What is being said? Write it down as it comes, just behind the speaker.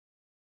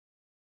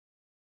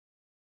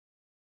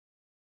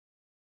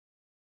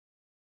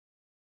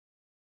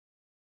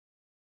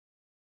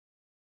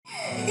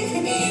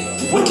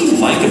What do you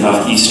like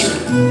about Easter?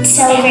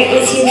 Celebrate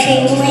with your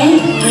family.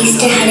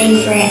 Easter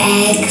hunting for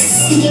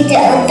eggs. You get to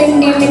open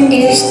them and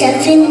there's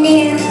stuff in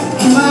there.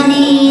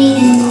 Money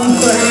and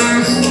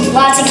grass.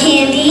 Lots of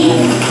candy.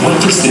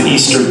 What does the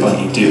Easter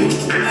bunny do?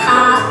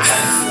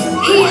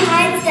 He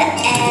hides the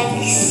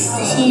eggs.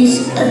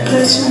 He's a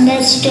person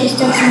that's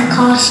dressed up in a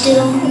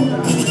costume.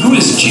 Who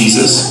is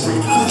Jesus?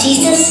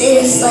 Jesus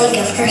is like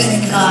a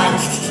person God.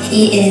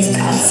 He is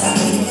God's son.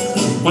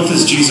 What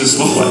does Jesus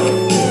look like?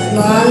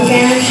 Long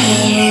brown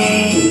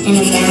hair and a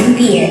brown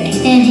beard.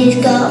 And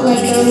he's got like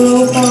a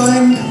robe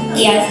on.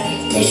 He has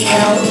this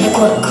belt, like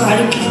what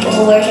karate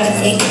people wear, I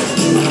think.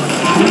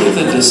 Who are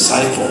the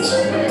disciples?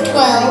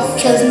 12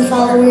 chosen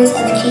followers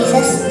of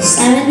Jesus.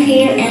 Simon,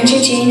 Peter, Andrew,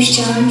 James,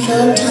 John,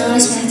 Philip,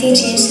 Thomas, Matthew,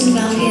 James, and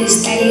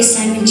Alphaeus, Thaddeus,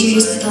 Simon,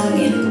 Judas,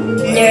 Bartholomew.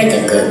 They're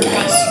the good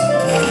guys.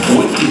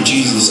 What did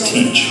Jesus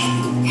teach?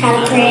 How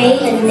to pray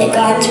and that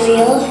God's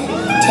real.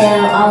 To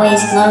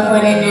always love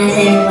one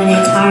another when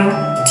it's hard.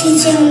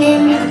 Teaching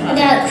them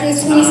about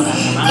Christmas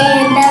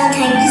and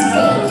Valentine's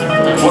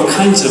Day. What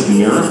kinds of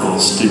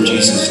miracles did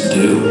Jesus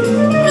do?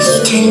 He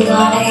turned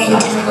water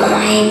into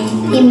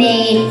wine. He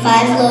made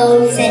 5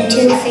 loaves and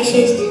 2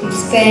 fishes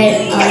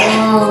spread a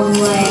long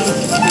way.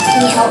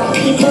 He helped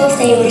people if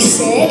they were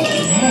sick.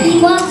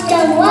 He walked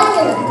on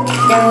water.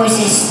 There was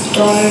a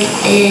storm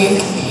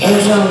and it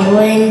was all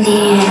windy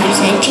and I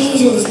said,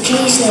 Jesus,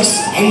 Jesus,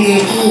 and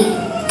then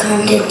he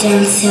calmed it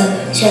down so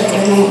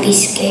they won't be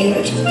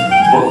scared.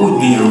 What would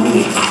be a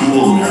really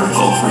cool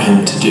miracle for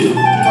him to do?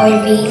 For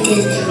me to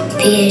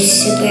be a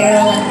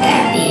superhero like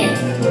Batman.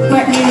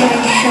 Let me ride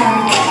a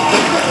shark.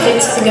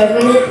 Fix the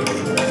government.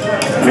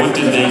 What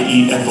did they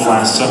eat at the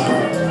Last Supper?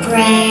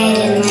 Bread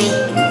and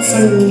like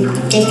some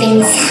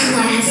dipping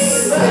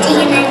sauce.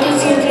 Chicken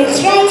nuggets and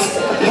french fries.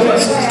 And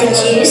the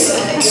juice.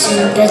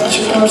 Some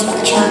vegetables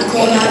with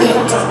chocolate on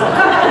it.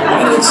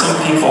 Why did some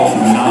people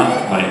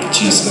not like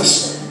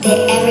Jesus? That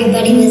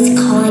everybody was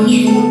calling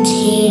him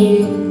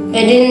king.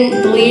 They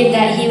didn't believe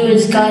that he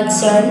was God's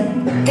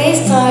son. They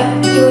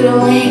thought he would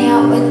only hang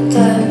out with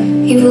the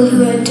people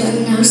who had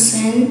done no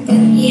sin, but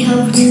he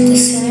helped the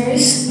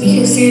sinners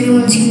because they're the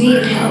ones who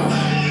needed help.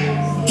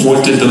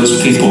 What did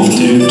those people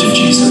do to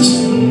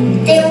Jesus?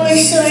 There were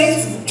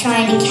swords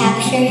trying to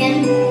capture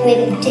him,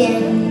 whipped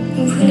him,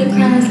 and put a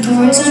crown of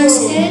thorns on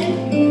his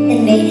head,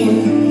 and made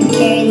him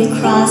carry the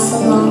cross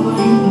a long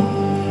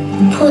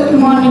way. Put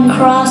him on a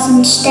cross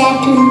and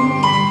stabbed him.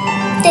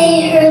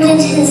 They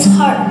hurted his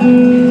heart.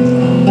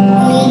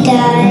 He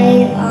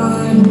died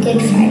on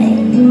Good Friday.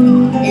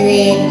 And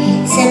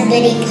then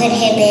somebody put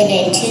him in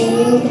a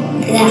tomb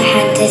that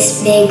had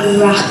this big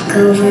rock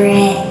over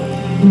it.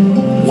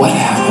 What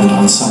happened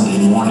on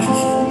Sunday morning?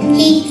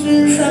 He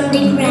grew from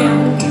the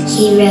ground.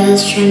 He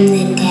rose from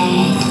the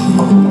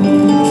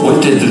dead.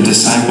 What did the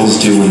disciples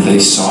do when they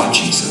saw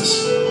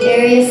Jesus?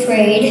 Very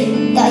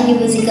afraid, thought he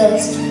was a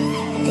ghost.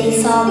 They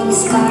saw the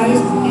scars,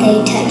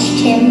 they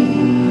touched him.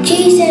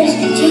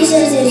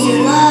 Jesus is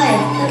alive.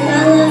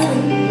 I love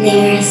him.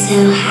 They were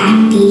so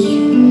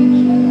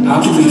happy. How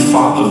do we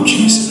follow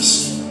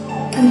Jesus?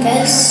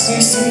 Confess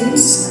their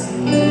sins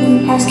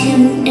and ask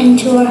him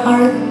into our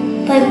heart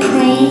by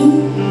praying.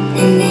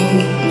 And then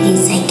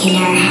he's like in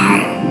our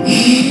heart.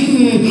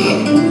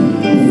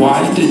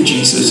 Why did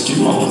Jesus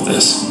do all of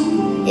this?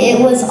 It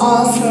was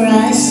all for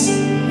us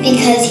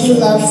because he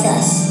loves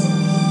us.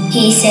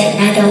 He said,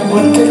 I don't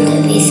want them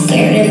to be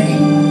scared,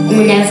 and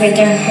whenever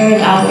they're hurt,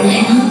 I will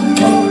help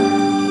them.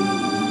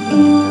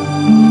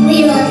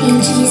 We love you,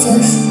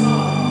 Jesus.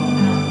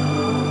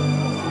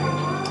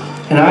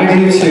 And I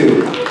do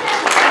too.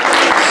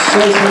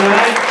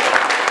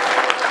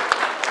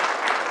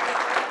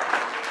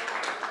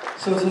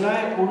 So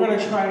tonight we're going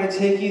to try to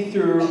take you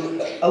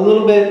through a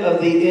little bit of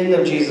the end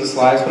of Jesus'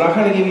 lives, but I'll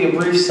kind of give you a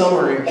brief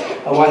summary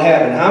of what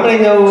happened. How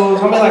many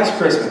likes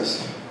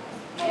Christmas?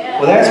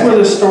 Well, that's where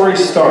the story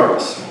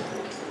starts.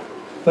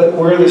 But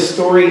where the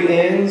story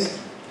ends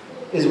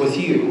is with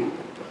you.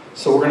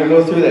 So we're going to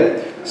go through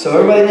that. So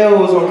everybody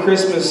knows on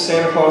Christmas,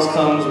 Santa Claus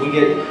comes, we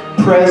get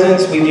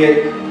presents, we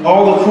get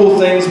all the cool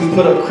things, we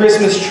put up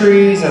Christmas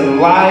trees and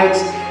lights,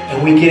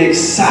 and we get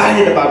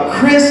excited about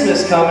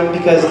Christmas coming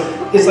because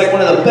it's like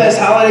one of the best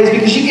holidays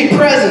because you get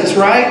presents,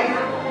 right?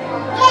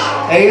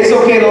 Hey, it's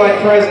okay to like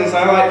presents.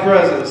 I like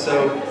presents.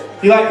 So,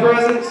 you like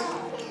presents?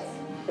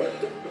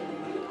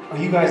 Are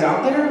you guys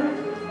out there?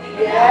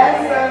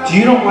 Yes. Do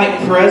you don't like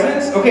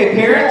presents? Okay,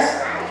 parents,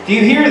 do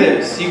you hear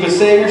this? You could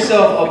save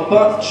yourself a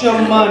bunch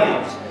of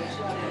money.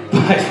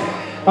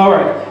 But, all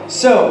right,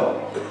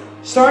 so,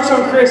 starts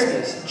on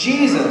Christmas.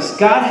 Jesus,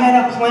 God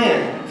had a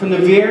plan from the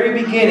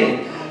very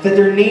beginning that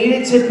there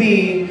needed to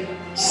be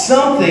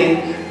something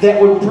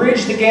that would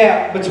bridge the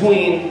gap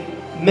between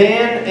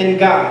man and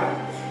God.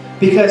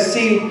 Because,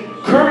 see,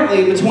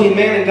 currently between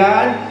man and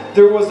God,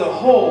 there was a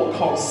hole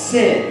called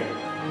sin.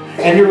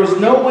 And there was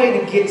no way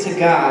to get to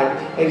God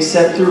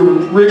except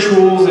through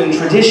rituals and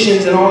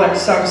traditions and all that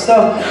type of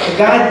stuff. But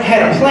God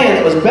had a plan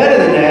that was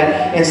better than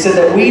that and said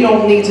that we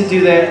don't need to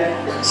do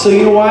that. So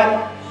you know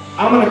what?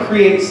 I'm going to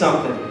create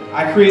something.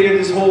 I created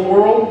this whole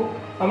world.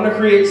 I'm going to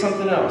create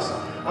something else.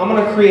 I'm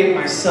going to create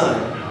my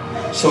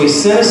son. So he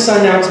sent his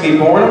son down to be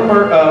born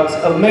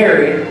of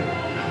Mary,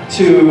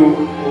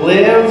 to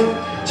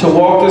live, to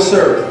walk this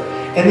earth.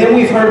 And then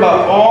we've heard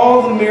about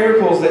all the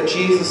miracles that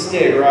Jesus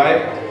did,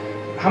 right?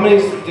 How many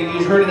of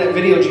you heard in that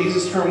video,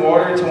 Jesus turned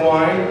water into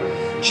wine?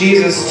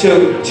 Jesus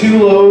took 5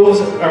 loaves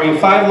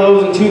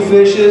and 2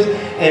 fishes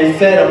and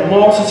fed a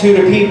multitude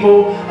of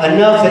people,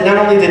 enough that not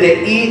only did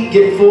they eat,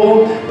 get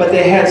full, but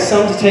they had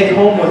some to take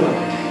home with them.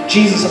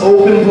 Jesus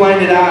opened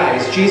blinded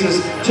eyes.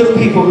 Jesus took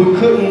people who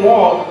couldn't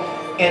walk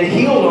and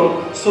healed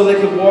them so they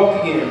could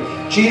walk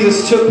again.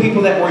 Jesus took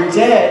people that were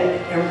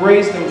dead and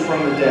raised them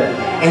from the dead.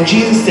 And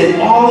Jesus did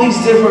all these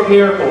different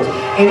miracles.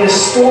 And the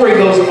story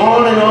goes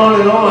on and on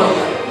and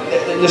on.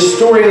 The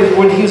story of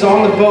when he was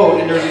on the boat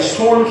and there's a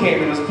storm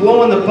came and was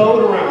blowing the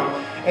boat around.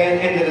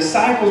 And the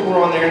disciples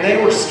were on there and they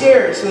were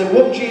scared. So they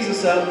woke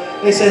Jesus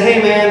up. They said,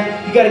 hey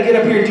man, you got to get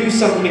up here and do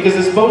something because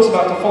this boat's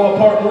about to fall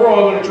apart and we're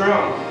all going to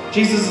drown.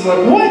 Jesus is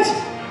like, what?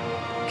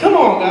 Come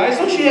on guys,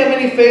 don't you have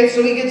any faith?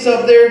 So he gets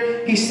up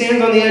there, he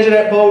stands on the edge of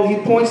that boat, he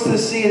points to the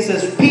sea and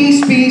says,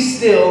 peace, be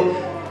still.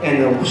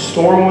 And the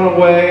storm went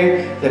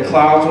away, the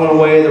clouds went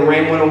away, the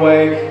rain went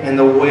away, and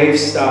the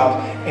waves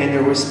stopped, and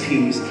there was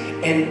peace.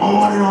 And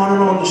on and on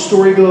and on the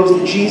story goes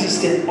that Jesus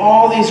did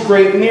all these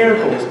great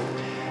miracles.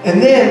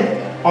 And then,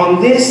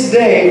 on this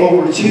day,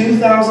 over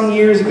 2,000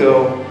 years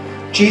ago,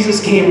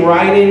 Jesus came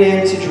riding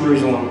into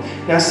Jerusalem.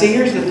 Now see,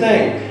 here's the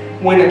thing.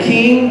 When a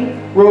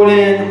king rode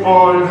in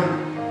on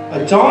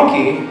a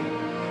donkey,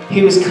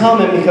 he was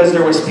coming because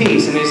there was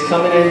peace, and he was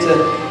coming in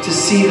to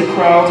see the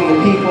crowds and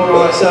the people and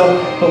all that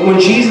stuff. But when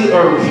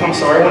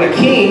when a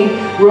king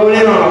rode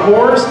in on a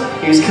horse,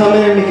 he was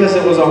coming in because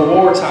it was a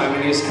wartime,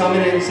 and he was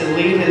coming in to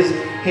lead his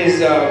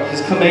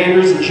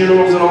commanders and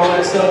generals and all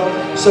that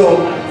stuff. So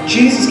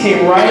Jesus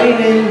came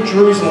riding in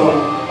Jerusalem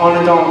on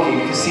a donkey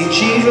because see,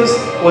 Jesus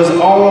was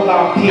all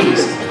about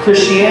peace.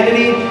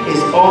 Christianity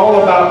is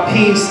all about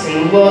peace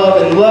and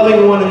love and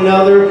loving one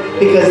another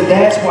because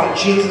that's what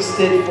Jesus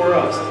did for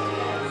us.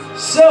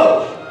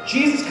 So,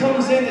 Jesus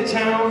comes into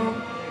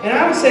town, and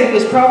I would say he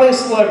was probably a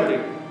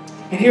celebrity.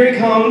 And here he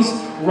comes,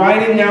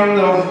 riding down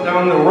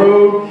the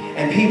road,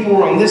 and people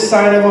were on this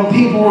side of him,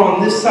 people were on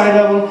this side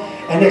of him,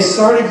 and they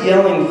started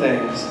yelling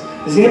things.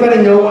 Does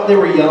anybody know what they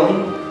were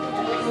yelling?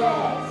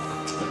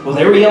 Well,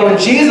 they were yelling,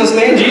 Jesus,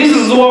 man, Jesus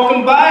is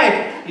walking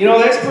by. You know,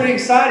 that's pretty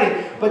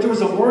exciting. But there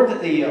was a word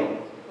that they yelled.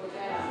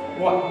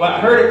 What? I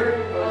heard it.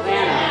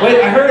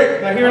 Wait, I heard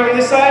it. I hear it on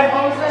this side.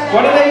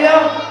 What did they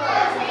yell?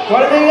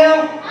 What did they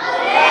yell?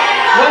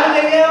 What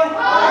did they yell?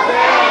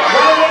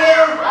 What did they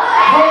yell?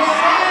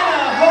 Hosanna!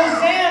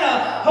 Hosanna!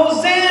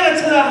 Hosanna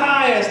to the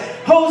highest!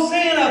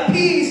 Hosanna!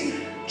 Peace!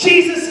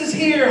 Jesus is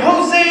here!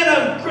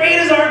 Hosanna! Great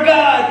is our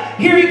God!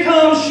 Here he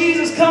comes!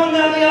 Jesus coming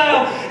down the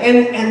aisle!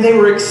 And they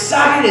were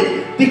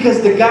excited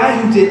because the guy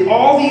who did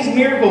all these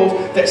miracles,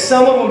 that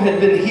some of them had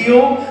been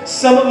healed,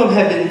 some of them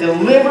had been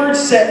delivered,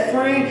 set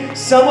free,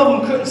 some of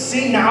them couldn't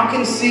see, now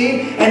can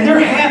see, and they're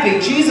happy.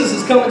 Jesus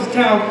is coming to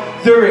town.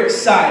 They're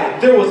excited.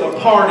 There was a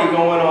party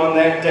going on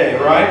that day,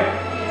 right?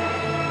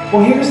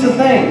 Well, here's the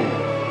thing.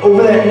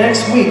 Over that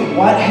next week,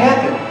 what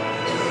happened?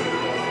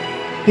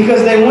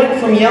 Because they went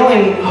from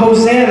yelling,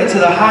 Hosanna to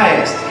the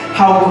highest.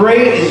 How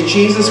great is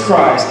Jesus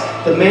Christ,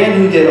 the man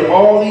who did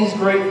all these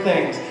great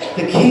things,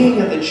 the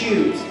King of the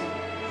Jews,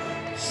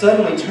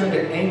 suddenly turned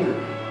to anger.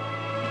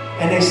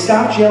 And they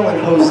stopped yelling,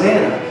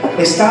 Hosanna.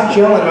 They stopped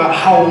yelling about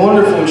how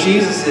wonderful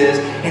Jesus is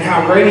and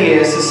how great he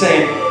is, to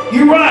saying,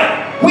 you're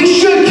right, we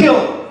should kill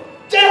him.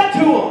 Death to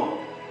him.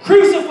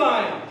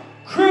 Crucify him.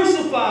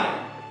 Crucify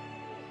him.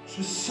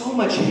 With so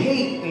much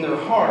hate in their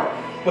heart,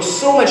 with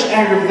so much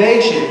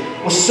aggravation,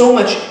 with so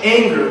much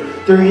anger,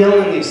 they're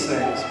yelling these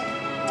things.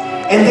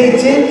 And they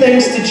did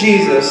things to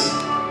Jesus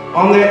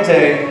on that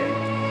day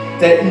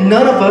that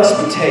none of us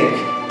would take,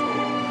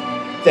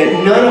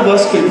 that none of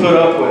us could put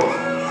up with,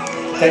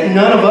 that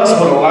none of us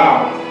would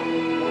allow,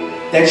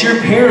 that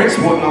your parents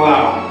wouldn't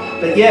allow.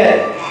 But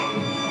yet,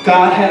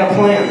 God had a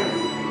plan.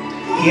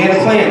 He had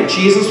a plan.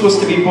 Jesus was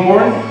to be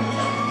born,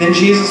 then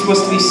Jesus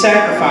was to be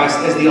sacrificed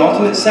as the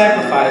ultimate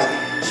sacrifice,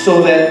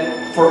 so that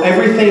for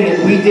everything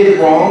that we did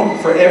wrong,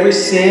 for every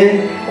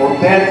sin or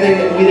bad thing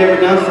that we'd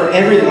ever done, for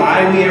every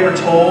lie we ever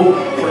told,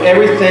 for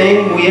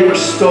everything we ever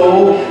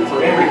stole,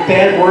 for every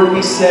bad word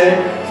we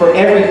said, for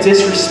every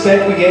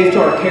disrespect we gave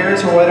to our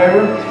parents or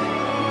whatever,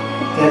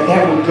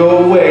 that would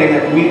go away and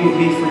that we would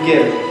be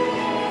forgiven.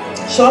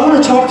 So I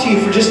want to talk to you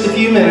for just a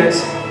few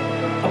minutes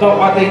about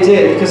what they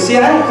did. Because see,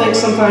 I don't think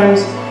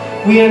sometimes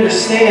we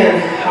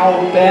understand how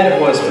bad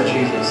it was for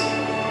Jesus.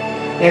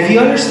 And if you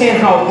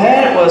understand how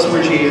bad it was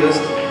for Jesus,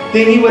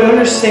 then you would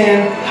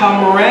understand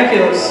how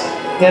miraculous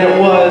that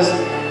it was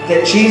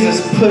that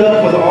Jesus put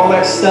up with all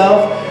that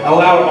stuff,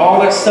 allowed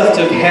all that stuff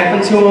to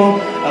happen to him,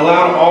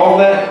 allowed all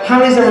that. How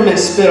many's ever been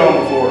spit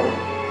on before?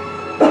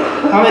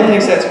 How many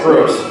thinks that's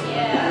gross?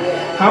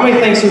 How many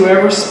thinks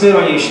whoever spit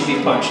on you should be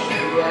punched?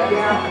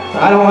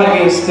 I don't like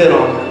being spit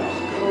on.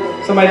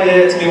 Somebody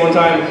did it to me one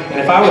time, and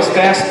if I was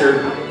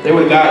faster, They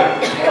would have got it.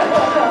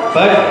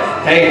 But,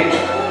 hey,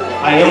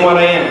 I am what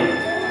I am.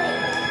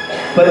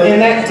 But in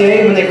that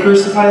day when they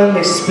crucified him,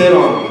 they spit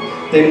on him.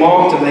 They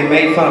mocked him. They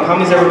made fun of him. How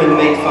many's ever been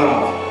made fun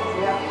of?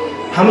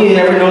 How many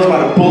ever knows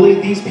about a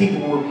bully? These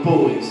people were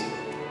bullies.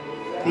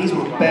 These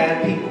were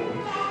bad people.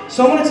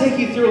 So I'm going to take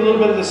you through a little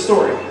bit of the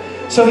story.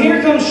 So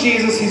here comes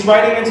Jesus. He's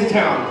riding into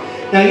town.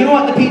 Now, you know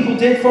what the people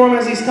did for him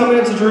as he's coming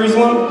into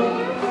Jerusalem?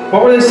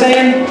 What were they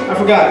saying? I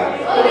forgot.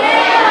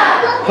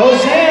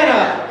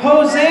 Hosanna!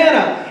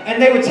 Hosanna!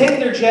 And they would take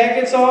their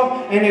jackets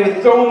off and they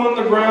would throw them on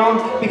the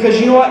ground because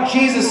you know what?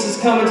 Jesus is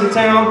coming to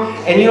town,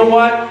 and you know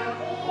what?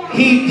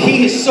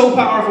 He is so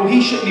powerful.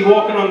 He shouldn't be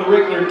walking on the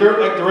regular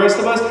dirt like the rest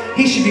of us.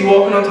 He should be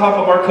walking on top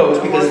of our coats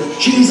because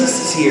Jesus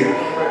is here.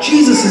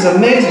 Jesus is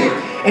amazing.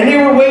 And they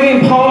were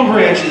waving palm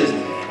branches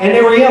and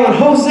they were yelling,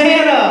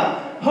 Hosanna!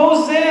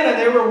 Hosanna!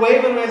 They were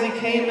waving him as he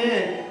came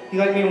in. You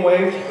like being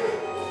waved?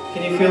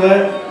 Can you feel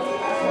that?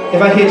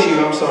 If I hit you,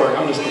 I'm sorry.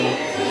 I'm just kidding.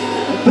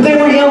 But they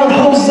were yelling,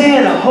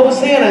 Hosanna!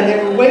 Hosanna! And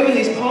they were waving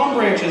these palm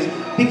branches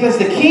because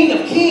the King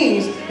of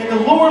Kings and the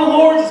Lord of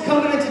Lords is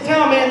coming into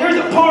town, man. There's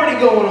a party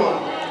going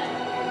on.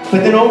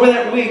 But then over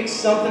that week,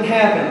 something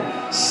happened.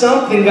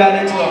 Something got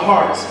into the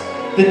hearts.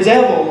 The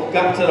devil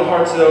got into the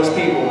hearts of those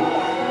people.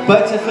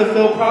 But to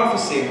fulfill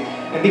prophecy.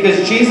 And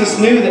because Jesus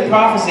knew that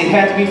prophecy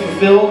had to be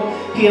fulfilled,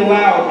 he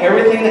allowed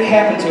everything that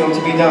happened to him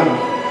to be done.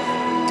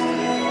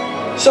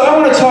 So I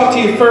want to talk to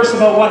you first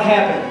about what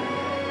happened.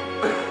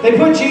 They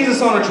put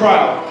Jesus on a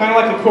trial, kind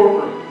of like a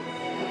courtroom.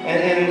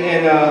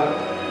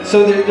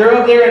 So they're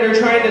up there and they're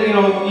trying to,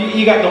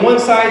 you got the one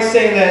side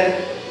saying that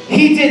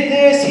he did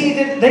this, he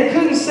did. They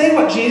couldn't say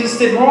what Jesus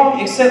did wrong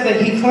except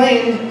that he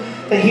claimed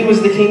that he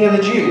was the King of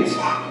the Jews.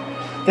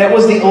 That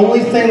was the only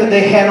thing that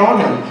they had on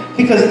him.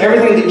 Because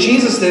everything that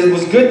Jesus did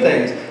was good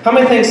things. How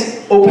many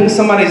things open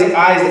somebody's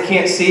eyes that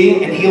can't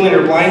see and healing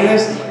their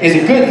blindness is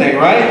a good thing,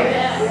 right?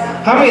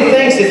 How many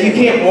things if you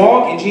can't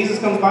walk and Jesus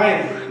comes by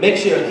and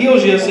makes you,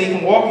 heals you so you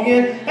can walk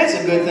again? That's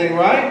a good thing,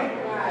 right?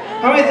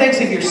 How many things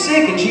if you're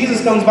sick and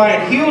Jesus comes by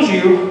and heals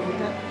you?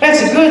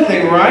 That's a good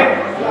thing, right?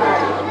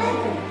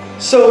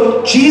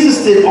 So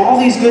Jesus did all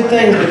these good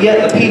things, but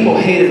yet the people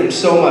hated him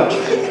so much.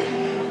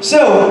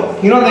 So,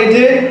 you know what they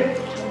did?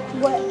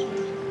 What?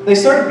 They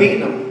started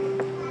beating him.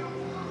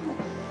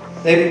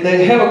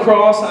 They have a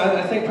cross,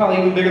 I think probably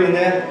even bigger than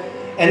that,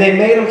 and they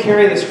made him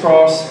carry this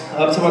cross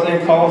up to what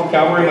they call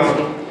Calvary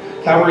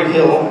Mountain, Calvary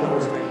Hill, or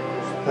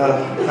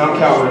Mount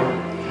Calvary.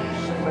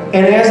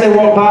 And as they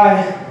walked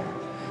by,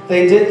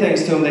 they did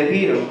things to him. They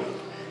beat him.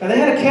 Now they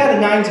had a cat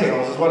of nine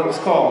tails, is what it was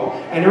called.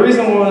 And the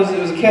reason was it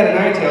was a cat of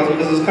nine tails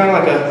because it was kind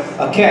of like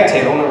a cat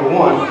tail, number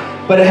one.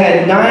 But it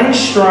had 9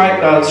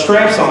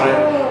 straps on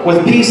it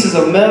with pieces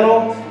of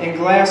metal and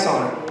glass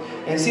on it.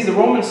 And see, the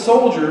Roman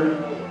soldier,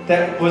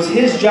 that was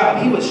his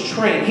job. He was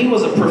trained. He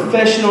was a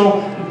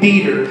professional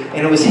beater.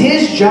 And it was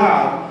his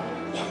job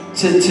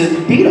to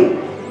beat him.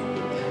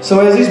 So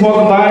as he's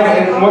walking by,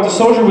 and what the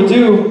soldier would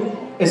do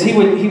is he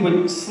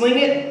would sling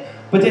it,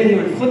 but then he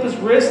would flip his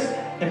wrist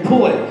and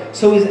pull it.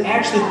 So he's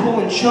actually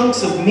pulling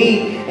chunks of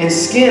meat and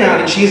skin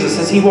out of Jesus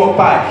as he walked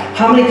by.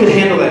 How many could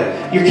handle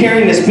that? You're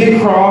carrying this big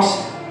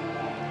cross.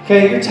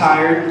 Okay, you're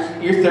tired.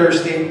 You're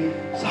thirsty.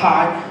 It's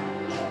hot.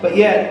 But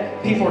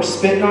yet, people are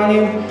spitting on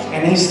you,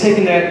 and he's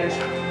taking that.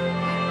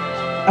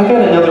 I've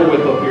got another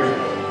whip up here,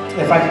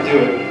 if I can do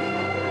it.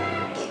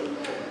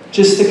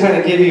 Just to kind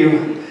of give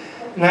you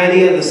an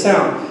idea of the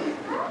sound.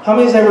 How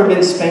many's ever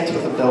been spanked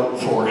with a belt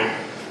before?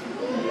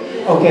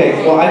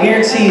 Okay, well I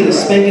guarantee you the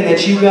spanking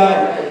that you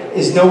got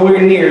is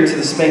nowhere near to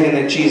the spanking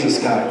that Jesus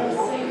got.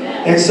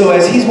 And so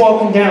as he's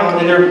walking down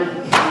and they're...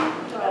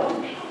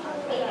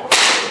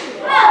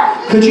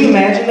 Could you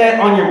imagine that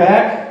on your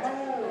back?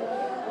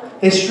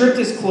 They stripped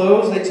his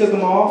clothes, they took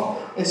them off,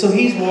 and so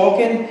he's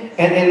walking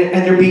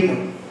and they're beating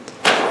him.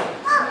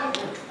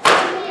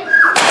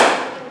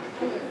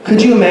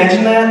 Could you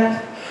imagine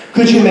that?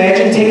 Could you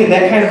imagine taking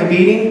that kind of a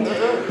beating?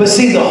 But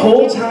see, the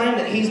whole time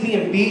that he's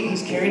being beat,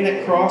 he's carrying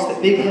that cross,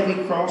 that big heavy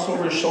cross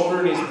over his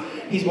shoulder, and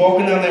he's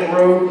walking down that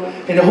road,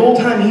 and the whole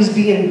time he's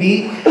being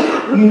beat,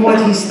 you know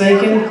what he's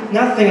thinking?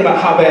 Not thinking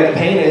about how bad the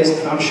pain is.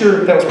 I'm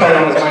sure that was probably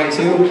on his mind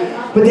too.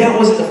 But that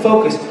wasn't the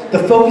focus. The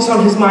focus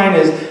on his mind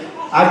is,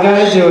 I've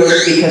got to do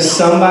it because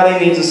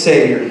somebody needs a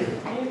Savior.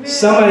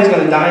 Somebody's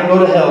going to die and go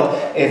to hell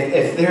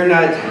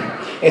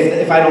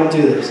if I don't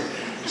do this.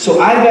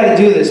 So I've got to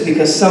do this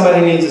because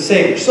somebody needs a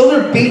Savior. So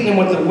they're beating him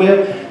with the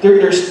whip.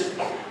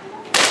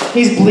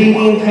 He's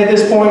bleeding at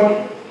this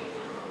point.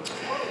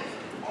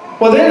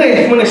 Well,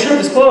 then when they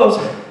stripped his clothes,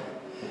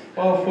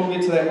 well, we'll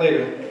get to that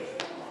later.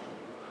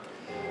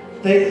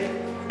 That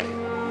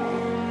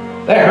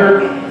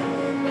hurt.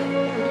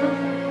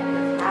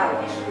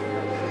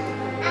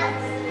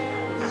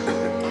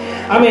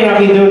 I may not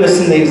be doing this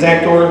in the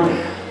exact order,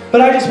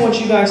 but I just want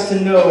you guys to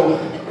know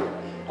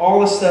all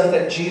the stuff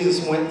that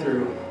Jesus went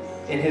through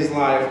in his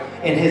life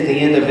and the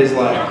end of his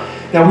life.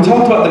 Now, we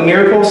talked about the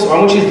miracles, so I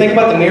want you to think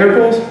about the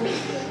miracles.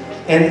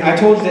 And I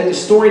told you that the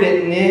story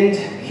didn't end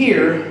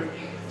here,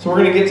 so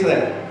we're going to get to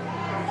that.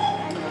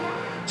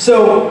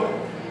 So,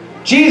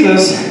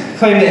 Jesus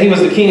claimed that he was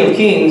the King of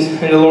Kings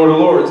and the Lord of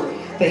Lords,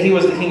 that he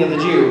was the King of the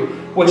Jew,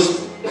 which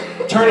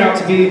turned out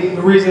to be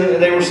the reason that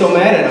they were so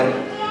mad at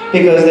him,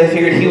 because they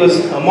figured he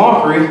was a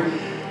mockery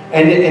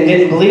and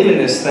didn't believe in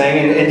this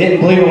thing and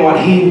didn't believe in what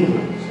he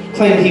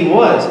claimed he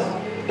was.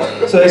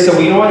 So they said,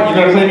 well, you know what? You're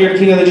going to claim you're the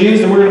King of the Jews,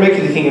 then we're going to make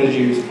you the King of the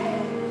Jews.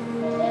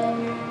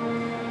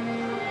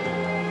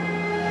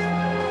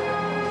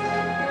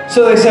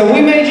 So they said,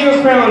 we made you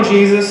a crown,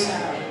 Jesus.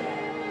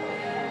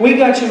 We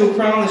got you a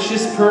crown that's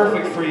just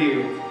perfect for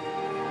you.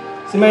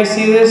 Does anybody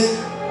see this?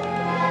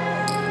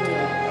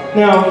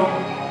 Now,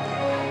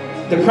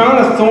 the crown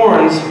of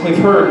thorns, we've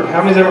heard.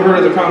 How many's ever heard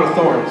of the crown of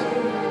thorns?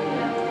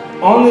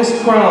 On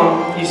this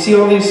crown, you see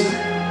all these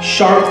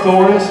sharp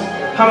thorns?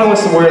 How many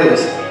wants to wear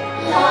this?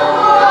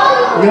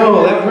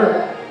 No, that would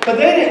hurt. But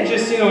they didn't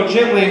just,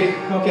 gently,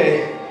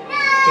 okay,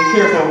 be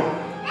careful.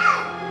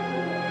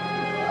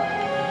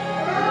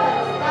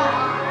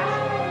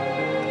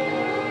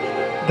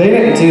 They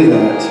didn't do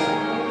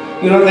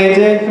that. You know what they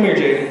did? Come here,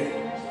 Jaden.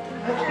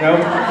 No? All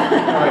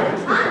right.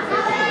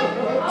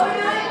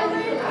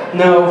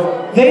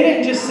 No, they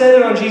didn't just set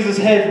it on Jesus'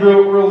 head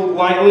real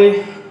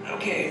lightly.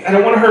 Okay, I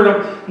don't want to hurt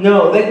him.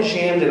 No, they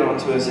jammed it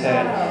onto his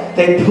head.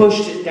 They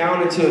pushed it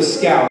down into his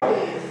scalp.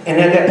 And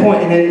at that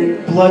point, and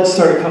then blood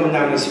started coming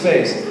down his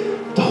face.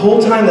 The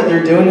whole time that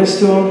they're doing this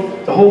to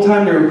him, the whole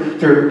time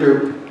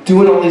they're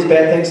doing all these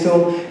bad things to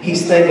him,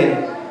 he's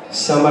thinking,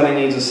 somebody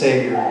needs a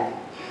Savior.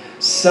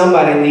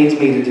 Somebody needs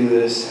me to do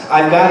this.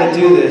 I've got to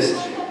do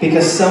this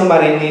because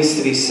somebody needs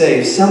to be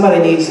saved.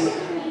 Somebody needs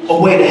a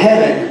way to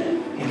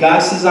heaven. And God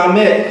says, I'm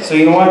it. So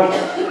you know what?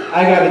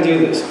 I got to do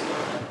this.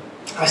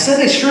 I said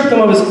they stripped him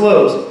of his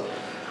clothes.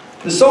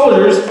 The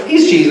soldiers,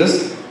 he's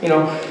Jesus,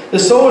 the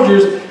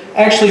soldiers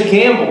actually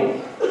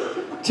gambled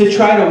to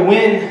try to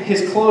win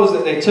his clothes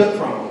that they took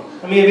from him.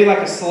 I mean, it'd be like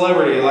a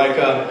celebrity, like,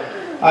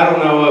 I don't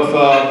know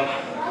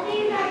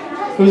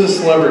if, who's a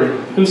celebrity?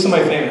 Who's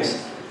somebody famous?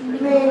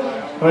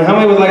 I mean, how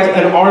many would like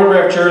an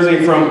autographed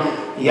jersey from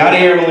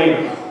Yadier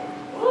Molina?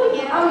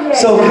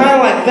 So kind of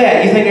like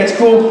that. You think that's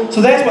cool?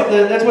 So that's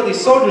what these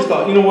soldiers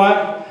thought. You know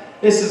what?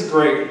 This is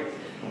great.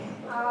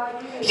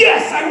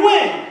 Yes, I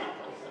win!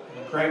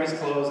 And grab his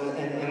clothes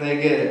and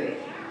they get it.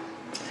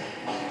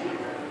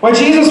 When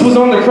Jesus was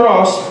on the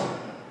cross,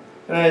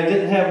 and I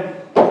didn't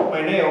have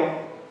my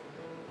nail,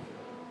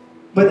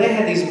 but they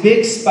had these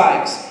big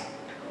spikes.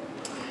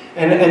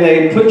 And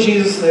they put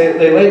Jesus,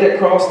 they laid that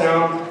cross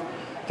down.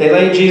 They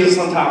laid Jesus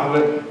on top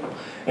of it,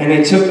 and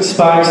they took the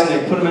spikes and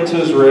they put them into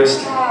his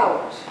wrist,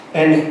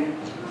 and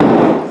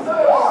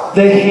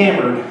they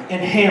hammered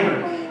and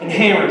hammered and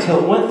hammered until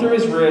it went through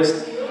his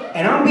wrist.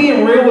 And I'm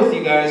being real with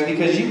you guys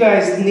because you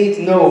guys need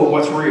to know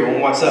what's real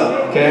and what's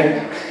up,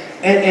 okay?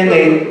 And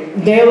they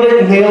nailed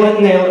it,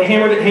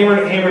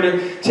 hammered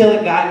it, till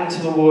it got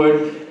into the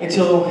wood,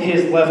 until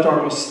his left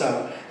arm was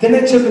stuck. Then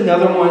they took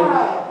another one,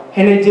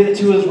 and they did it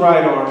to his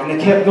right arm, and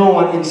they kept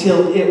going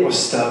until it was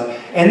stuck.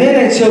 And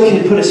then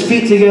they put his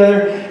feet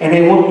together, and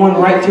they went one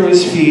right through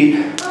his feet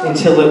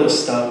until it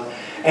was stuck.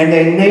 And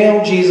they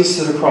nailed Jesus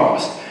to the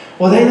cross.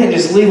 Well, they didn't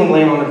just leave him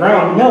laying on the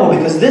ground. No,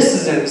 because this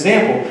is an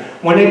example.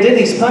 When they did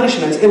these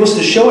punishments, it was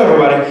to show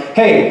everybody,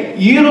 hey,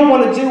 you don't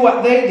want to do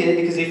what they did,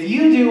 because if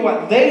you do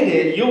what they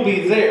did, you'll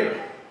be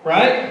there,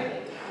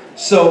 right?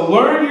 So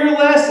learn your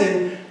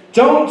lesson.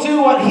 Don't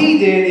do what he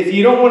did if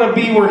you don't want to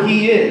be where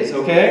he is,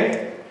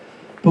 okay?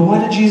 But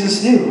what did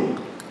Jesus do?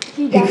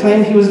 He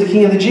claimed he was the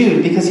King of the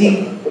Jews because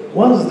he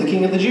was the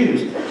King of the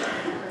Jews.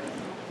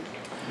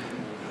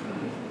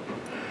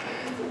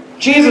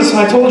 Jesus,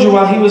 I told you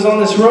while he was on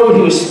this road,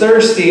 he was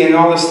thirsty and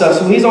all this stuff.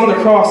 So he's on the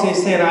cross and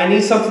he's saying, I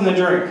need something to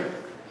drink.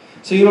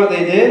 So you know what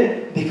they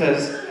did?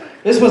 Because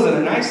this wasn't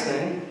a nice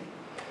thing.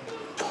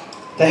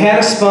 They had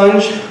a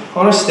sponge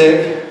on a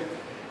stick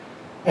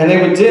and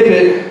they would dip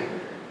it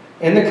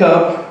in the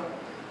cup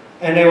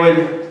and they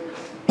would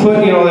put,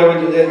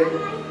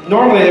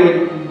 normally they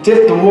would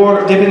dip it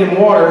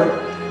in water,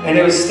 and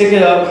they would stick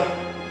it up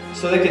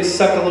so they could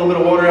suck a little bit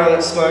of water out of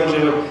that sponge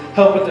and it would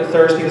help with their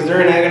thirst because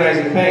they're in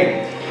agonizing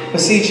pain.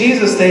 But see,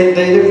 Jesus, they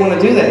didn't want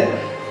to do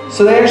that.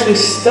 So they actually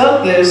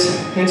stuck this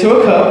into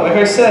a cup, like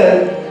I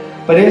said,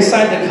 but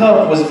inside the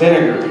cup was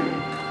vinegar.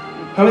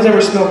 How many's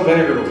ever smelled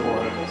vinegar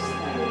before?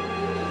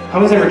 How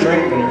many's ever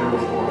drank vinegar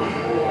before?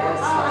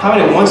 How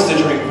many wants to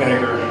drink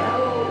vinegar?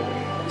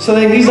 So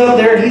he's up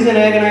there, he's in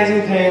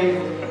agonizing pain,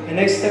 and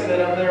they stepped that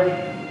up there,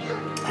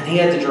 and he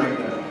had to drink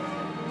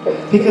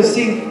that. Because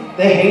see,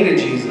 they hated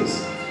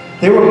Jesus.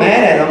 They were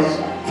mad at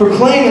him for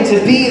claiming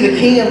to be the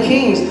King of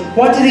Kings.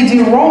 What did he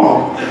do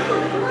wrong?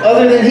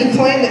 Other than he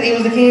claimed that he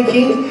was the King of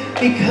Kings?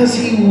 Because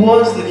he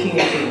was the King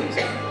of Kings.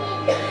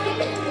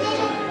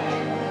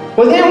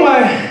 Well, then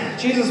while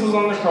Jesus was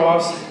on the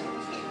cross,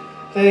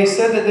 they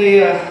said that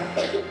they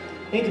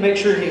need to make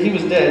sure he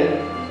was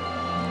dead.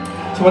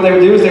 So what they would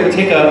do is they would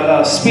take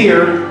a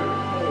spear,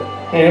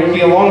 and it would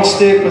be a long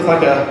stick with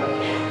like a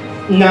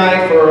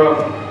knife or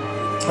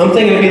I'm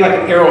thinking it'd be like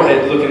an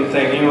arrowhead looking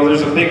thing.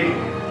 There's a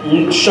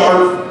big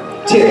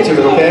sharp tip to it,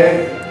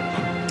 okay?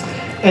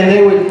 And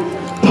they would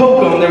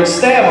poke him, they would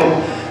stab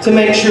him to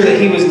make sure that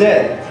he was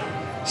dead.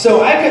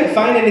 So I couldn't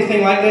find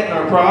anything like that in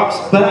our props,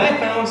 but I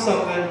found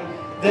something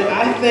that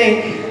I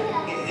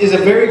think is a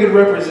very good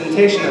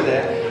representation of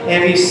that.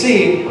 And you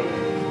see,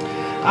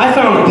 I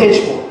found a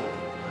pitchfork.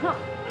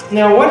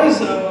 Now,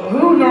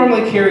 who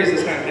normally carries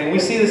this kind of thing? We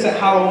see this at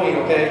Halloween,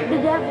 okay?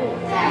 The devil.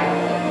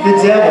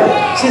 The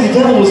devil. See, the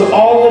devil was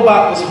all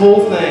about this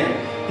whole thing.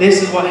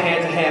 This is what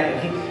had to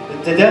happen.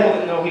 The devil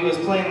didn't know he was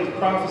playing with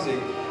prophecy.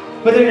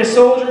 But then a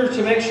soldier,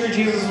 to make sure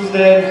Jesus was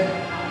dead,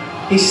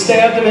 he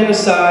stabbed him in the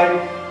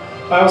side.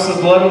 The Bible says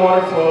blood and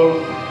water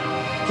flowed.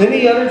 Then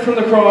he uttered from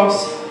the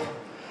cross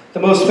the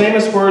most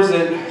famous words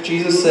that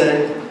Jesus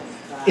said,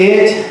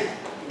 "It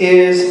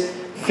is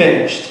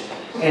finished."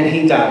 And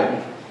he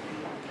died.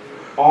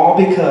 All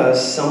because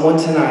someone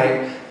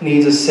tonight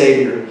needs a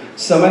Savior.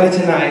 Somebody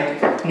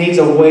tonight needs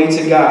a way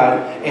to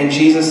God. And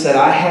Jesus said,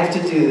 I have to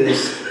do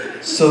this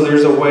so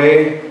there's a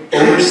way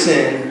over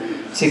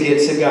sin to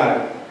get to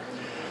God.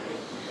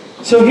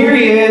 So here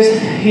he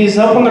is. He's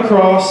up on the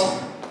cross.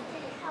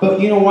 But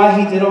you know why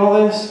he did all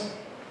this?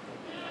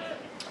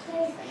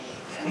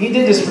 He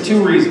did this for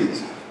 2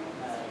 reasons.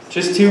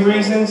 Just 2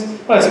 reasons?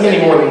 Well, it's many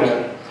more than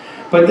that.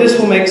 But this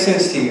will make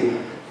sense to you.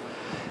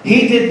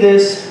 He did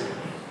this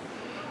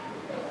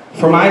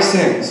for my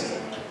sins.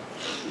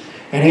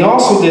 And he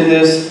also did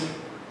this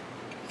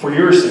for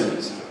your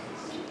sins.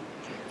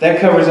 That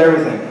covers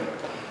everything.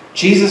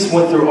 Jesus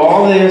went through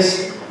all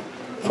this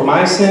for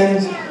my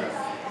sins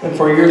and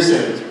for your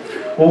sins.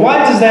 Well, what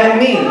does that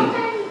mean?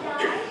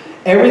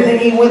 Everything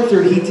he went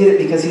through, he did it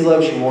because he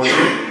loves you more.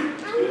 Isn't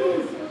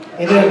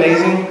that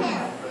amazing?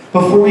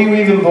 Before you were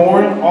even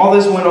born, all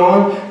this went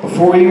on.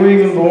 Before you were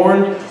even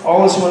born,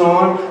 all this went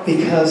on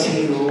because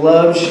he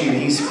loves you.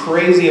 He's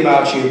crazy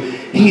about you.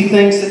 He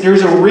thinks that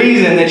there's a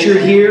reason that you're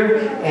here,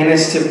 and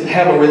it's to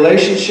have a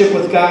relationship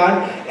with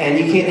God, and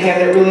you can't have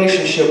that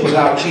relationship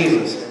without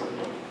Jesus.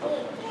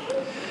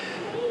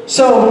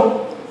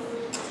 So,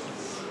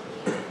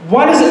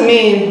 what does it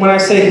mean when I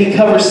say he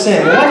covers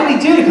sin? What did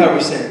he do to cover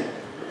sin?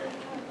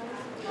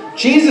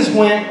 Jesus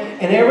went,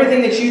 and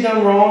everything that you've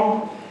done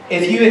wrong,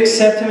 if you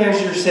accept him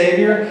as your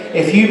Savior,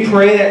 if you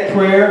pray that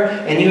prayer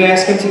and you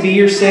ask him to be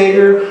your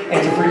Savior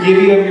and to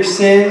forgive you of your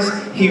sins,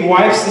 he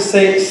wipes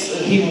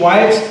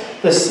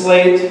the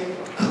slate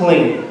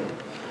clean.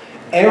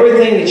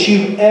 Everything that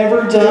you've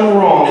ever done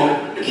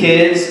wrong,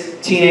 kids,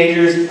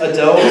 teenagers,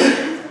 adults,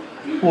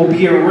 will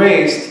be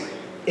erased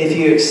if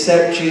you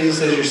accept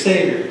Jesus as your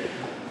Savior.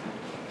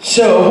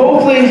 So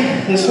hopefully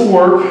this will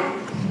work.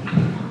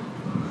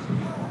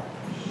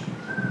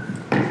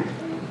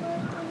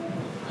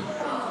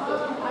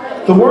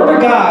 The Word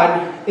of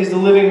God is the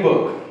living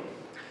book.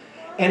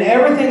 And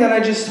everything that I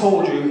just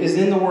told you is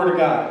in the Word of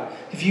God.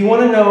 If you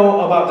want to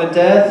know about the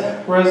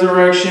death,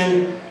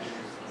 resurrection,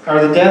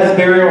 or the death,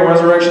 burial, or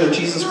resurrection of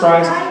Jesus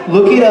Christ,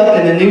 look it up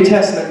in the New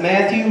Testament.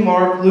 Matthew,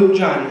 Mark, Luke,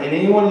 John. In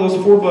any one of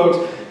those 4 books,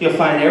 you'll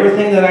find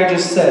everything that I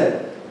just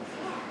said.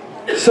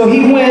 So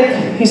he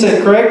went, he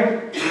said,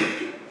 Craig,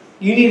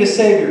 you need a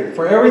Savior.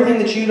 For everything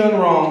that you've done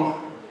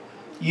wrong,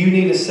 you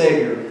need a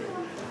Savior.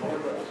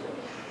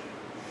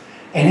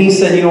 And he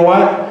said, you know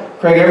what,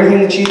 Craig,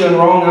 everything that you've done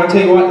wrong, and I'll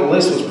tell you what, the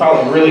list was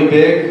probably really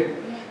big.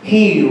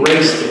 He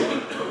erased it.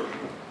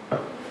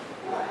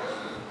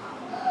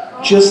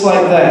 Just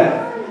like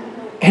that.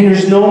 And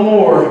there's no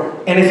more.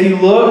 And if you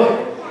look,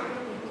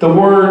 the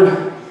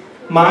word,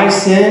 my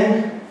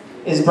sin,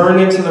 is burned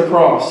into the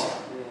cross.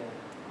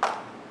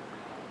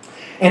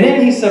 And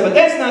then he said, but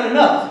that's not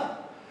enough.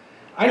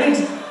 I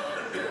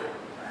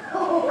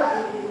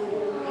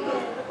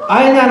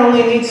not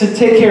only need to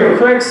take care of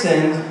Craig's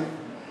sins,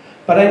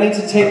 but I need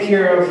to take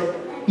care of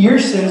your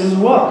sins as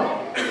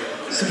well.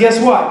 So guess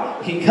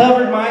what? He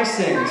covered my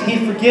sins. He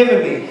forgiven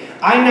me.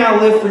 I now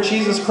live for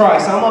Jesus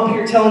Christ. I'm up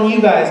here telling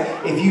you guys,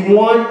 if you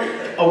want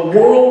a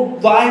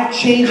world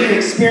life-changing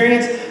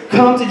experience,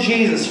 come to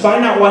Jesus.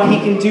 Find out what he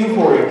can do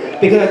for you.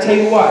 Because I tell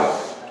you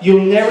what,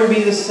 you'll never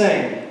be the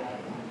same.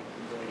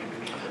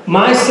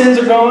 My sins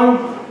are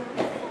gone,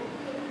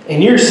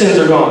 and your sins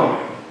are gone.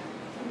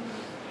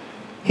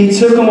 He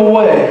took them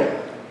away.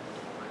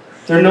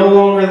 They're no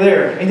longer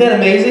there. Ain't that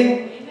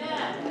amazing?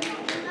 Amen.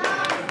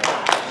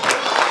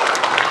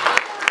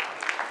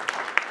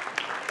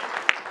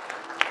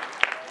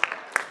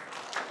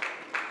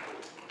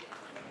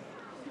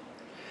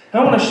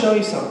 I want to show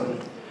you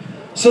something.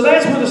 So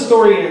that's where the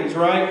story ends,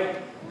 right?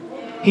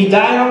 He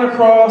died on the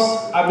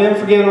cross. I've been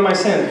forgiven of my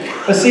sins.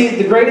 But see,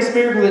 the greatest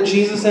miracle that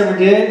Jesus ever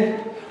did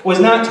was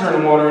not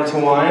turning water into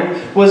wine,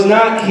 was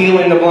not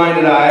healing the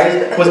blinded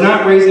eyes, was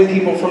not raising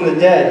people from the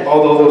dead,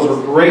 although those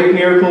were great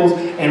miracles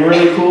and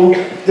really cool.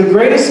 The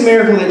greatest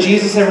miracle that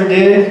Jesus ever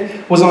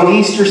did was on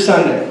Easter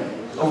Sunday,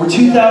 over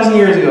 2,000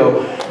 years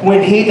ago,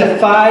 when he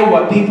defied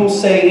what people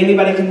say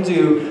anybody can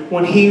do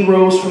when he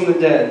rose from the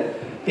dead.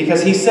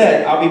 Because he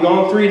said, I'll be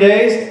gone 3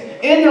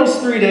 days. In those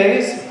 3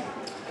 days,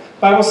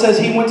 the Bible says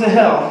he went to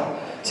hell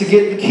to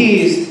get the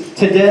keys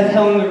to death,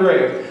 hell, and the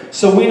grave.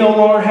 So we no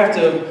longer have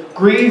to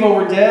grieve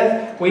over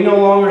death. We no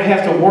longer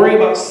have to worry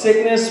about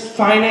sickness,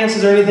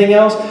 finances, or anything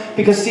else.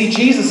 Because, see,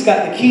 Jesus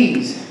got the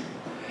keys.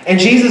 And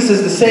Jesus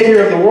is the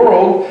Savior of the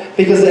world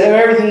because of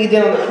everything He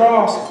did on the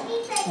cross.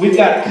 We've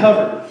got it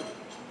covered.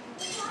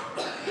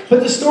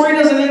 But the story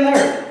doesn't end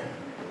there.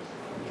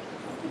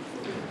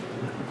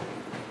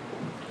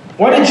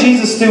 What did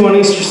Jesus do on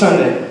Easter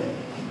Sunday?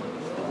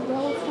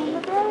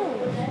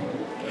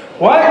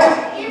 What?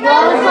 He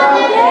rose from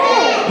the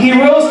dead. He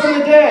rose from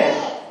the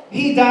dead.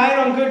 He died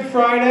on Good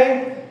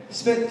Friday.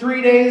 Spent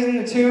 3 days in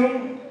the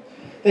tomb.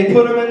 They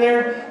put him in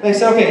there. They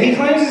said, okay, he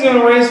claims he's going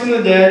to rise from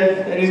the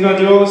dead and he's going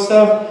to do all this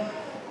stuff.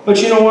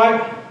 But you know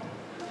what?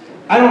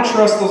 I don't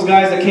trust those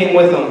guys that came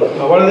with him.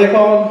 What are they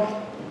called?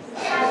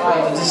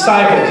 The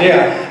disciples,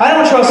 yeah. I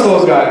don't trust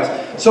those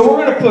guys. So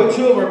we're going to put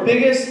 2 of our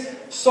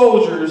biggest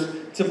soldiers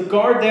to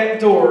guard that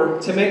door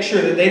to make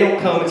sure that they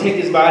don't come and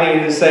take his body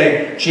and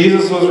say,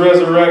 Jesus was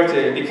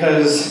resurrected.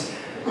 Because,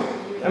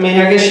 I mean,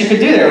 I guess you could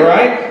do that,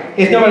 right?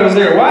 If nobody was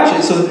there to watch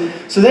it.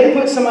 So they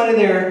put somebody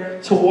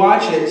there to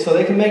watch it so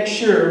they can make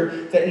sure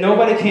that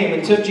nobody came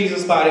and took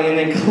Jesus' body and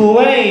then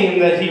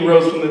claimed that he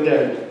rose from the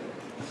dead.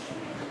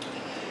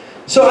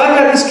 So I've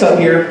got this cup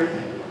here.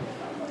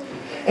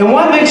 And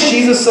what makes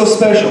Jesus so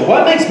special?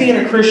 What makes being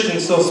a Christian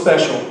so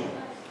special?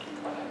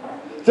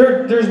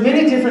 There's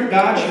many different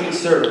gods you can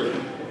serve.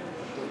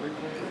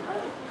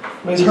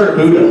 Everybody's heard of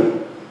Buddha.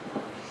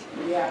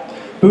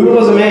 Buddha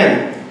was a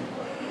man.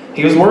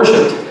 He was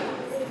worshipped.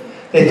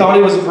 They thought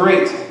he was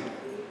great.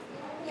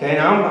 Okay,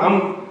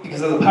 now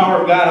because of the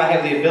power of God, I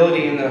have the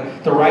ability and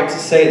the right to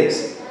say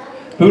this.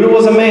 Buddha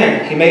was a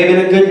man. He may have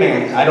been a good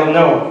man. I don't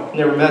know.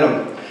 Never met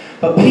him.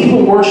 But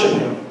people worship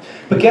him.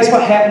 But guess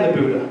what happened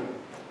to Buddha?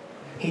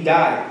 He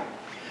died.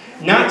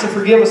 Not to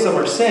forgive us of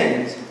our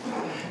sins.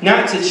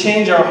 Not to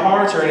change our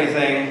hearts or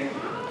anything.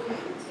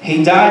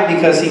 He died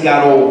because he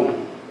got old.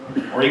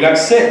 Or he got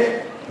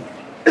sick.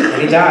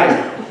 And he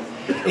died.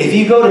 If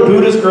you go to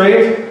Buddha's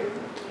grave,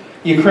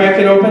 you crack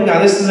it open. Now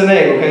this is an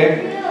egg,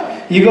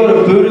 okay? You go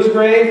to Buddha's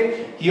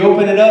grave, you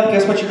open it up,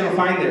 guess what you're going to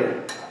find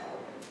there?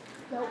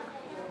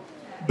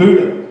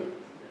 Buddha.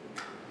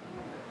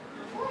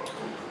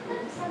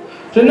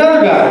 There's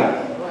another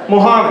guy,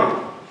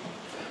 Muhammad.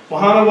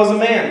 Muhammad was a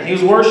man. He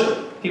was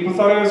worshipped. People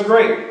thought he was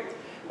great.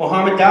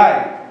 Muhammad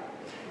died.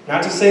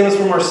 Not to save us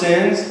from our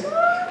sins,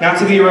 not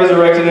to be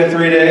resurrected in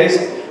 3 days,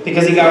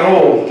 because he got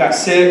old, got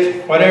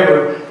sick,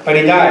 whatever, but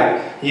he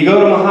died. You go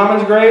to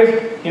Muhammad's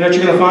grave, you know what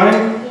you're going to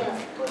find?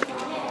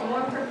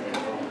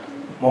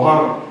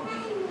 Muhammad.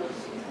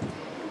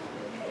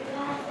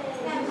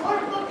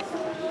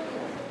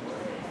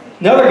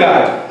 Another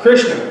guy,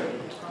 Krishna.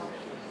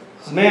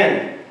 This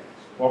man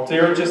walked the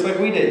earth just like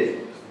we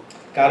did.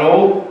 Got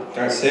old,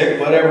 got sick,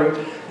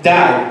 whatever,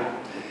 died.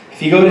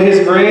 If you go to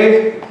his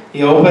grave,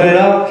 you open it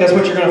up, guess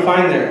what you're going to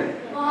find there?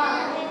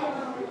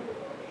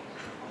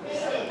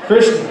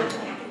 Krishna.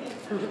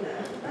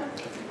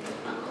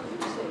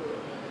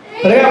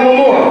 But I got one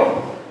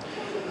more.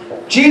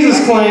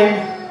 Jesus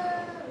claimed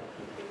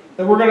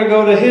that we're going to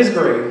go to his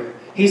grave.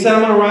 He said,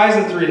 I'm going to rise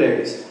in 3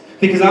 days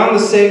because I'm the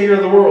Savior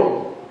of the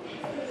world.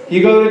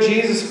 You go to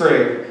Jesus'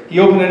 grave.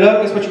 You open it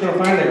up, guess what you're going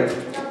to find there?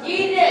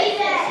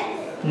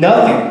 Jesus.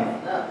 Nothing.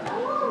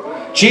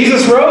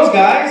 Jesus rose,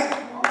 guys.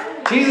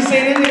 Jesus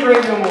ain't in the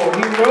grave no more.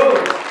 He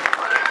rose.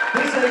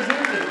 This is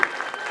empty.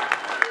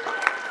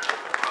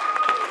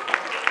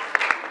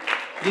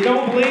 You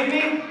don't believe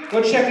me?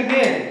 Go check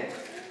again.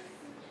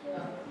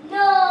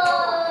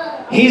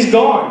 No. He's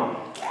gone.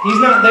 He's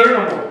not there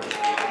no more.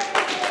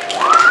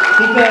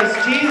 Because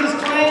Jesus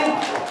claimed,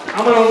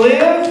 I'm going to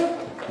live.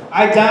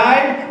 I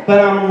died, but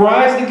I'm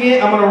rise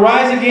again. I'm going to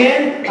rise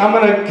again. I'm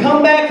going to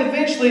come back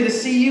eventually to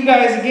see you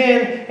guys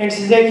again and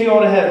to take you all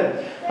to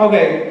heaven.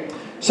 Okay,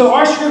 so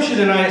our scripture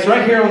tonight is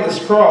right here on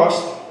this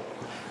cross.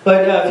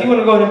 But if you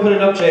want to go ahead and put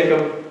it up,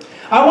 Jacob.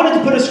 I wanted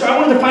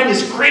to find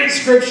this great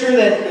scripture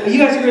that you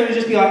guys are going to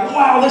just be like,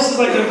 wow, this is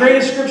like the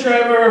greatest scripture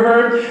I've ever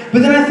heard.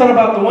 But then I thought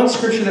about the one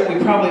scripture that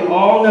we probably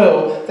all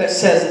know that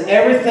says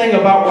everything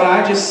about what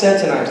I just said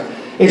tonight.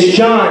 It's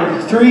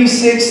John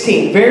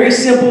 3:16. Very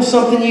simple,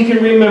 something you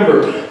can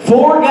remember.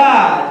 For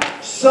God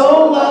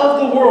so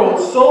loved the world.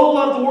 So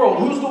loved the world.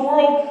 Who's the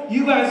world?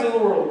 You guys are the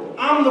world.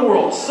 I'm the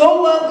world.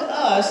 So loved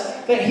us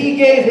that He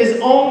gave His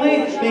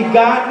only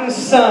begotten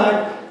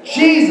Son,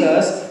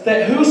 Jesus,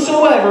 that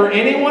whosoever,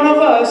 any one of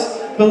us,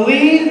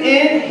 believe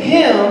in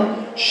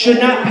Him should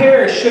not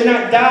perish, should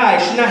not die,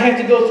 should not have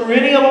to go through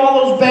any of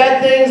all those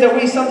bad things that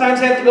we sometimes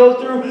have to go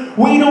through.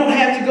 We don't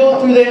have to go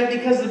through that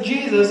because of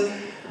Jesus.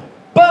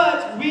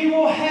 But we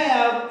will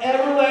have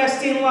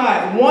everlasting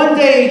life. One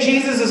day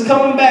Jesus is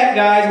coming back,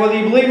 guys. Whether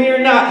you believe me or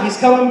not, He's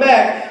coming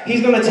back.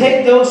 He's going to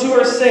take those who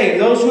are saved,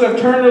 those who have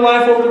turned their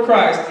life over to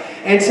Christ.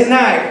 And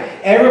tonight,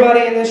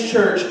 everybody in this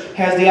church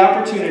has the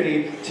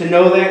opportunity to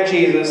know that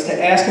Jesus,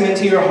 to ask Him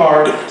into your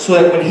heart, so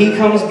that when He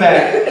comes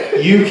back,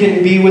 you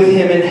can be with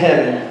Him in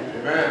heaven.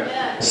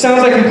 Amen.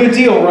 Sounds like a good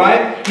deal,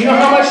 right? You know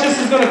how much this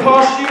is going to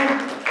cost you?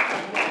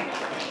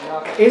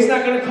 It's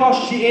not going to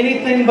cost you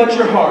anything but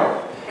your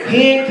heart.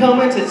 He ain't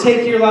coming to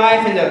take your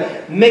life and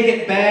to make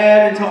it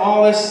bad and to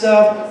all this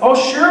stuff. Oh,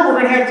 sure,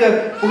 we're gonna have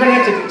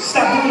to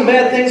stop doing the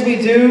bad things we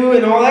do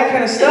and all that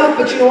kind of stuff.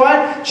 But you know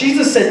what?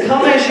 Jesus said,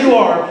 "Come as you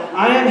are.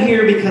 I am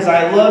here because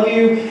I love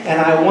you and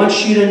I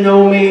want you to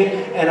know me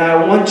and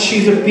I want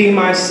you to be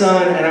my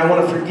son and I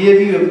want to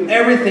forgive you of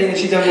everything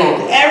that you've done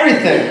wrong.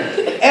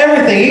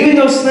 Everything, even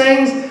those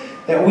things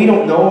that we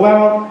don't know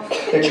about,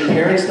 that your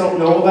parents don't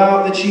know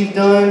about, that you've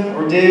done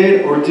or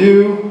did or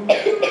do."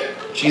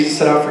 Jesus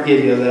said, "I'll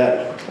forgive you of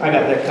that. I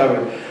got that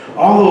covered."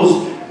 All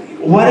those,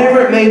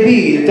 whatever it may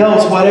be,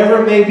 adults,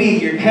 whatever it may be,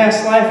 your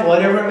past life,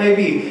 whatever it may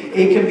be,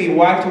 it can be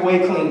wiped away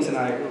clean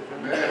tonight.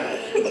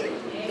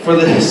 For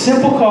the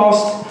simple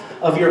cost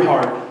of your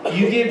heart.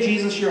 You give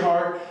Jesus your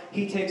heart,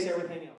 He takes everything.